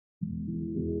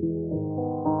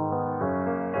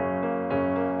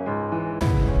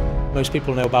Most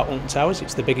people know about Alton Towers.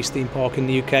 It's the biggest theme park in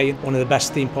the UK, one of the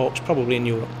best theme parks probably in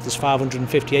Europe. There's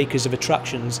 550 acres of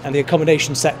attractions, and the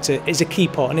accommodation sector is a key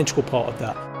part, an integral part of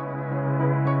that.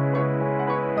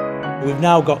 We've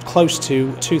now got close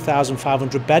to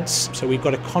 2,500 beds, so we've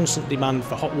got a constant demand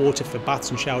for hot water, for baths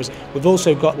and showers. We've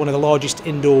also got one of the largest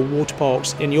indoor water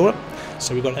parks in Europe,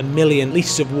 so we've got 1 million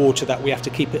litres of water that we have to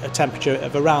keep at a temperature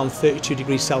of around 32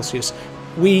 degrees Celsius.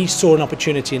 We saw an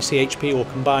opportunity in CHP, or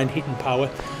combined heat and power,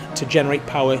 to generate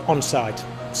power on site.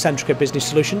 Centrica Business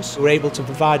Solutions were able to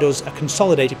provide us a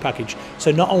consolidated package,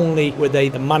 so not only were they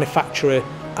the manufacturer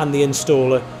and the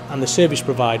installer and the service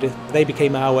provider, they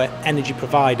became our energy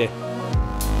provider.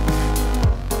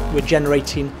 We're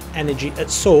generating energy at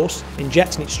source,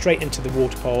 injecting it straight into the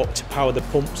water park to power the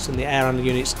pumps and the air handling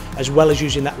units, as well as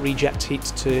using that reject heat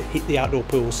to heat the outdoor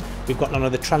pools. We've got none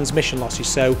of the transmission losses,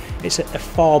 so it's a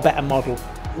far better model.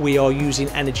 We are using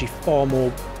energy far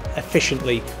more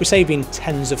efficiently. We're saving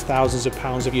tens of thousands of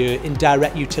pounds a year in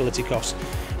direct utility costs.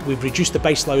 We've reduced the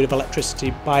base load of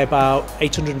electricity by about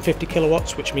 850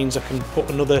 kilowatts, which means I can put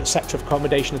another sector of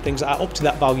accommodation and things like that up to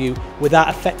that value without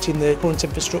affecting the current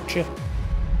infrastructure.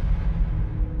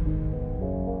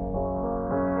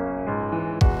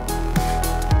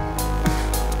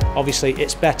 Obviously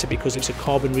it's better because it's a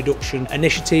carbon reduction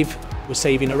initiative. We're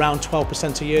saving around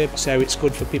 12% a year, so it's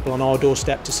good for people on our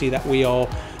doorstep to see that we are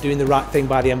doing the right thing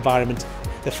by the environment.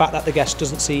 The fact that the guest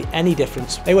doesn't see any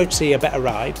difference, they won't see a better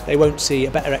ride, they won't see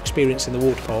a better experience in the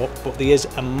water park, but there is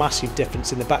a massive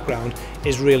difference in the background,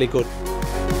 is really good.